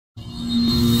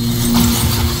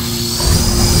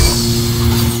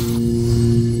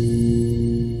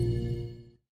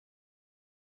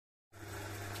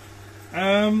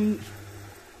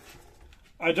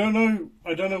I don't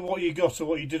know what you got or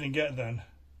what you didn't get then.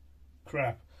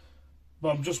 Crap. But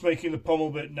I'm just making the pommel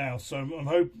bit now,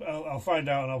 so I'll find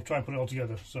out and I'll try and put it all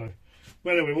together. So,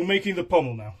 but anyway, we're making the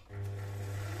pommel now.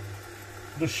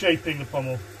 Just shaping the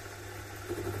pommel.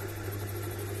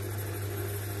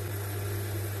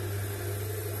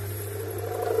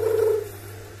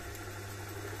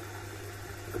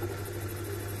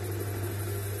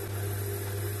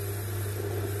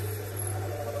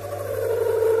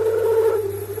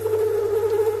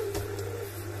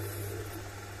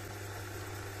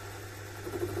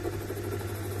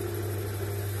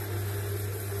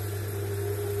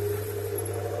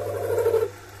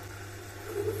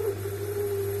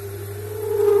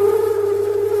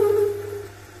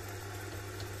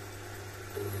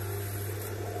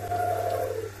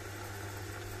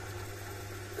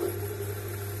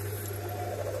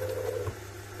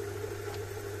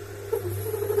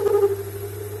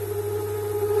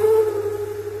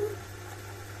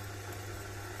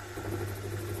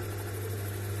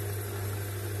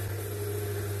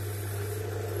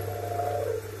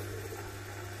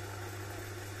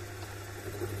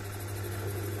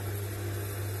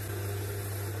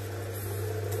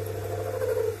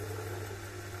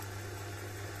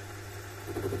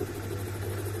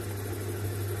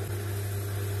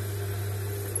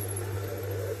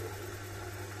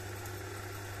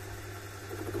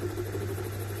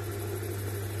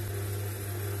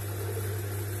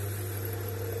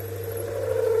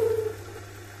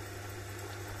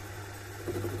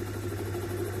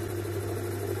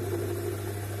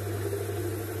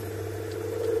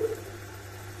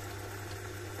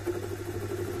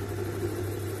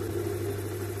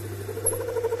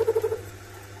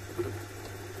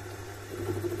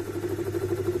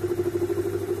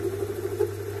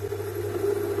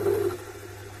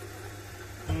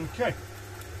 Okay.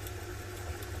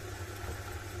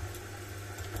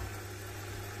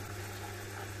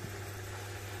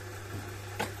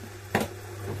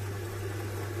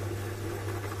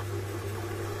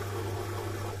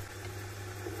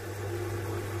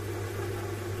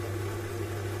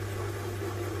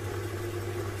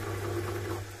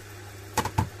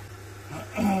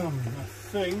 I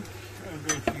think I'm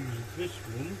going to use this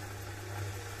one.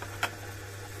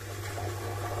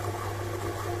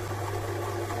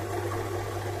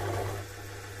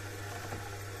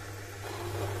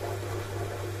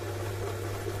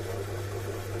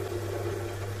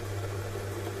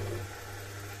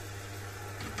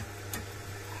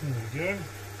 There we go.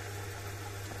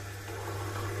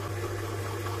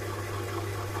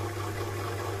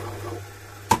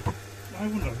 I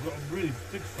wouldn't have got a really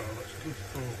big file, that's good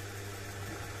for.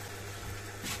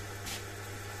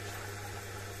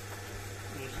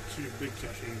 Those are too big to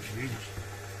actually use.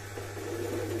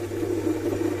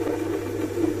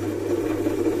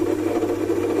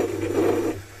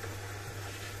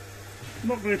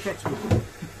 Not very practical.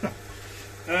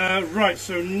 Right,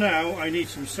 so now I need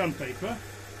some sandpaper.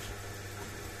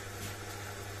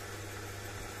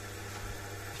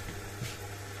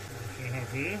 Which I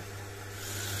have here.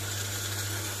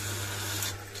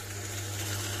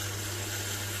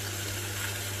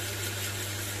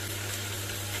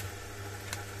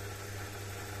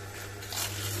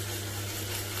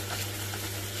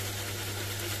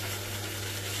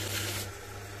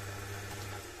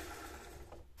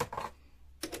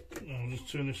 I'll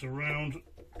just turn this around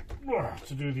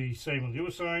to do the same on the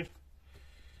other side.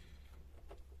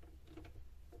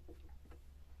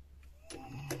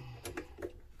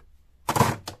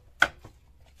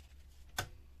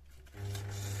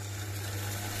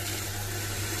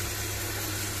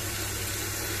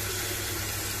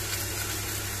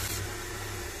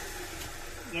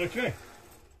 Okay.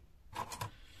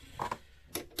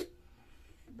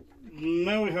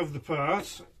 Now we have the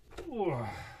part.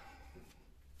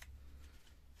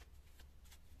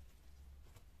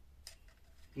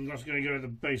 And that's going to go at the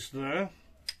base there.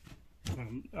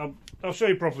 I'll show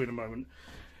you properly in a moment.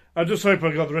 I just hope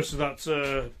I got the rest of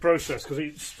that process, because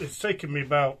it's taken me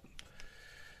about,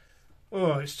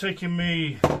 it's taken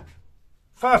me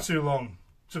far too long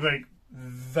to make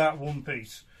that one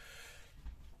piece.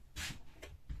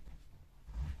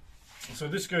 So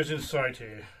this goes inside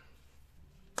here.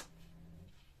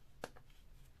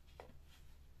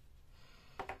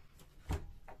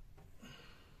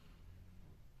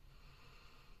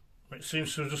 It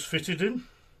seems to have just fitted in.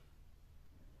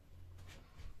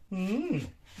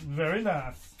 Very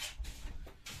nice.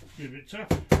 Give it a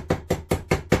tap.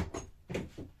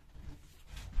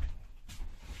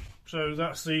 So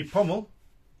that's the pommel,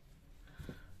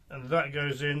 and that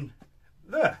goes in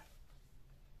there.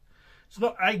 It's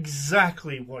not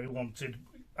exactly what I wanted.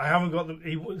 I haven't got the.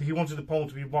 He wanted the pommel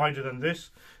to be wider than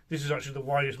this. This is actually the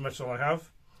widest metal I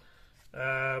have,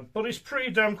 but it's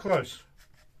pretty damn close.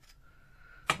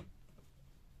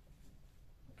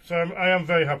 So I am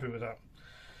very happy with that.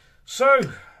 So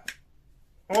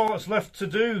all that's left to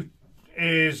do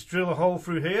is drill a hole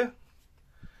through here,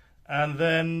 and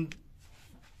then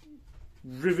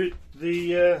rivet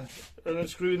the and then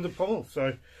screw in the pommel.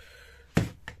 So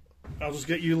I'll just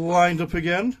get you lined up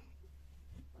again.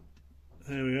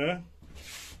 Here we are.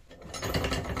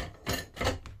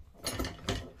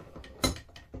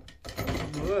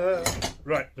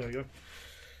 Right, there we go.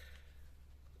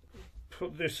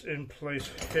 Put this in place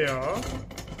here.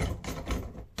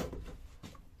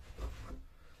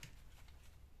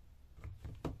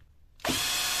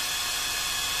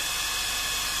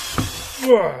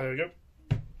 Whoa, there we go.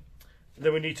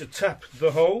 Then we need to tap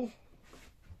the hole.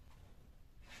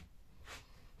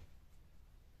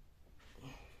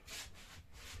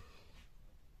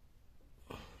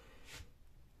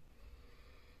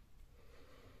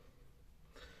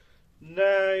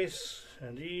 Nice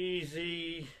and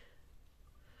easy.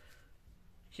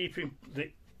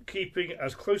 Keeping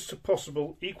as close to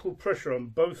possible equal pressure on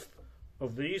both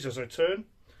of these as I turn.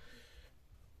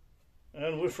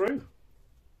 And we're through.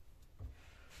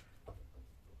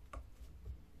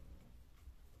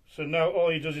 So now all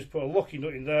he does is put a locking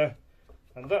nut in there,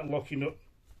 and that locking nut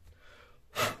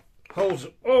holds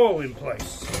it all in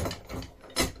place.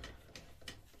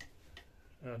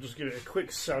 I'll just give it a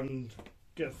quick sand,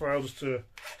 get the files to...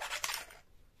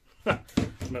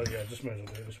 no, yeah, just may as well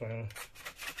do it this way.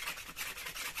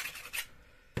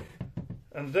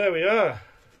 And there we are.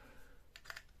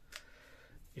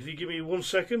 If you give me 1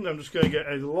 second, I'm just going to get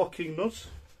a locking nut.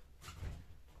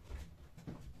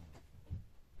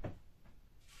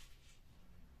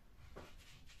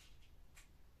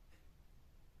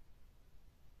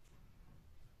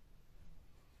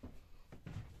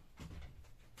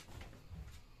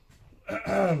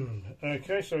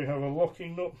 Okay, so we have a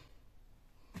locking nut.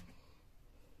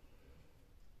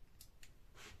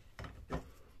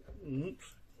 Oops.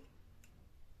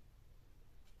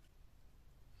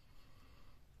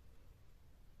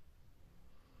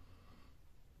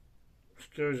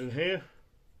 Just goes in here.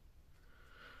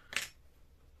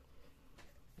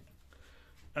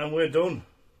 And we're done.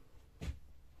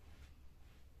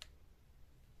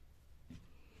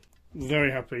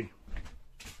 Very happy.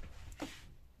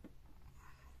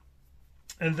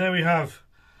 And there we have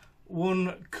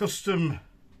one custom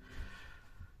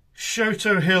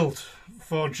SHOTO hilt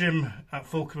for Jim at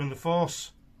Fulcrum and the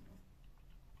Force.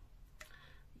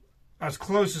 As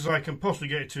close as I can possibly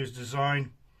get it to his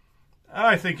design.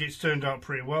 I think it's turned out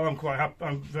pretty well. I'm quite happy.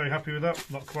 I'm very happy with that.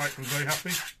 Not quite, I'm very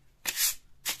happy.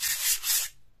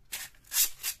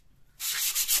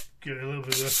 Give it a little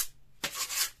bit of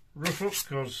a rough up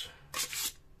because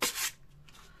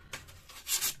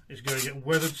it's going to get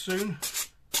weathered soon.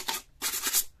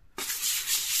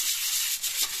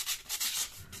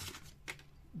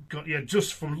 Yeah,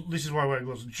 just from, this is why it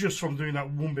was, just from doing that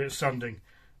one bit of sanding,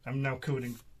 I'm now covered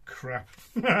in crap.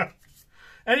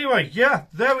 Anyway, yeah,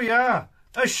 there we are.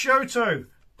 A SHOTO,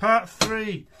 part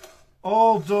 3,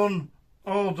 all done,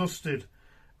 all dusted.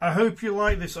 I hope you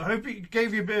like this. I hope it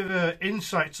gave you a bit of an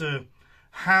insight to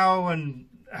how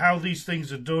these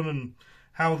things are done and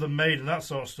how they're made and that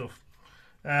sort of stuff.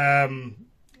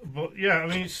 But yeah, I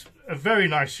mean, it's a very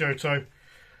nice SHOTO.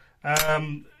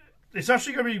 It's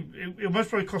actually going to be, it must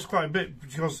probably cost quite a bit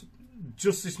because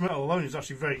just this metal alone is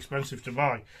actually very expensive to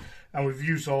buy, and we've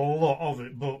used a lot of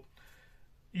it. But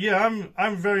yeah,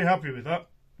 I'm very happy with that.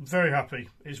 Very happy.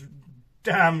 It's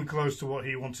damn close to what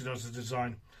he wanted as a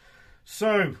design.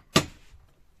 So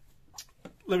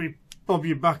let me bob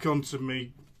you back onto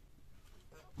me.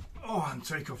 Oh, and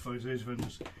take off those ear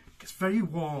defenders. It gets very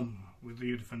warm with the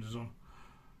ear defenders on.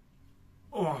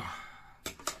 Oh.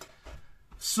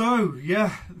 So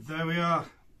yeah, there we are.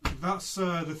 That's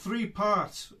the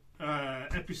three-part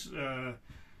episode.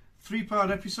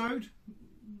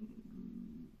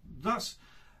 That's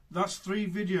 3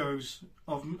 videos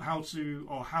of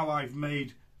how I've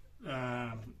made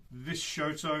this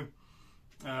SHOTO.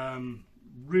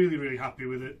 Really happy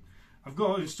with it. I've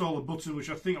got to install a button, which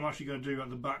I think I'm actually going to do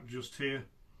at the back just here.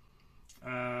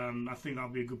 I think that'll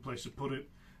be a good place to put it.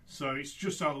 So it's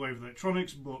just out of the way of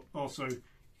electronics, but also you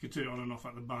can turn it on and off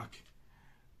at the back,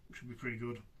 which would be pretty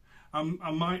good.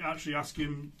 I might actually ask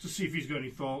him to see if he's got any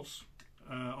thoughts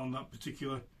on that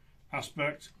particular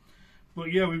aspect.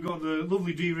 But yeah, we've got the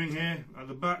lovely D-ring here at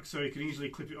the back, so you can easily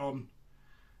clip it on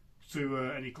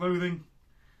to any clothing.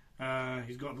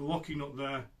 He's got the locking nut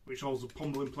there, which holds the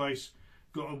pommel in place.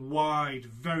 Got a wide,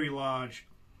 very large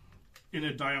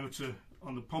inner diameter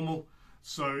on the pommel,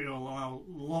 so it'll allow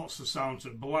lots of sound to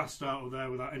blast out of there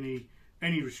without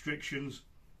any restrictions.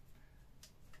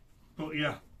 But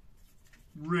yeah,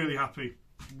 really happy,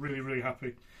 really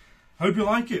happy. Hope you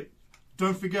like it.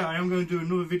 Don't forget, I am going to do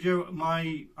another video.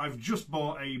 I've just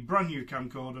bought a brand new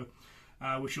camcorder,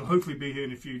 which will hopefully be here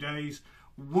in a few days.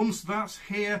 Once that's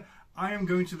here, I am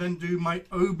going to then do my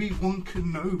Obi-Wan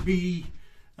Kenobi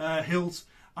hilt.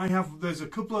 There's a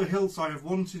couple of hilts I have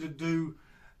wanted to do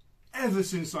ever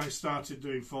since I started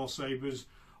doing Force Sabers.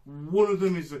 One of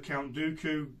them is the Count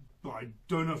Dooku, but I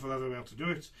don't know if I'll ever be able to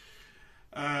do it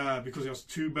because it has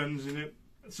 2 bends in it.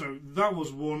 So that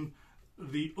was one.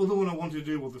 The other one I wanted to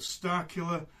do was the Star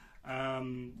Killer,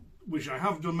 which I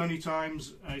have done many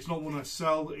times. It's not one I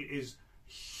sell. It is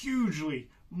hugely,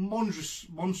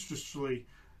 monstrously.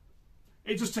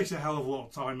 It just takes a hell of a lot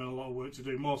of time and a lot of work to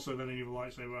do, more so than any other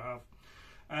lightsaber I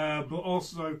have. But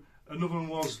also, another one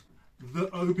was the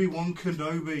Obi-Wan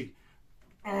Kenobi.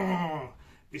 Oh,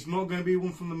 it's not going to be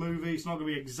one from the movie. It's not going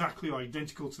to be exactly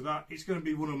identical to that. It's going to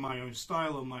be one of my own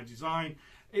style and my design.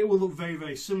 It will look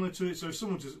very similar to it. So if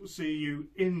someone to see you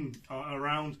in or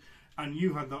around and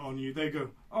you had that on you, they go,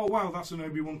 oh wow, that's an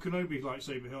Obi-Wan Kenobi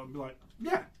lightsaber hilt. I'd be like,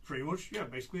 yeah, pretty much. Yeah,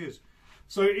 basically is.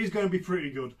 So it is going to be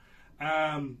pretty good.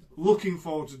 Looking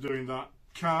forward to doing that.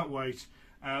 Can't wait.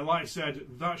 Like I said,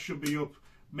 that should be up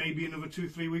maybe another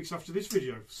 2-3 weeks after this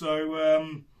video.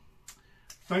 So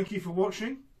thank you for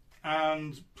watching,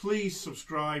 and please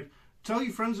subscribe. Tell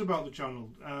your friends about the channel.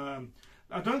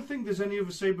 I don't think there's any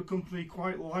other saber company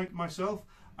quite like myself.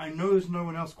 I know there's no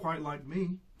one else quite like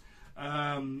me.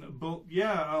 But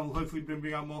yeah, I'll hopefully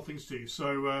bring out more things to you.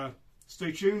 So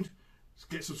stay tuned,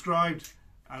 get subscribed,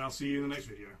 and I'll see you in the next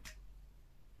video.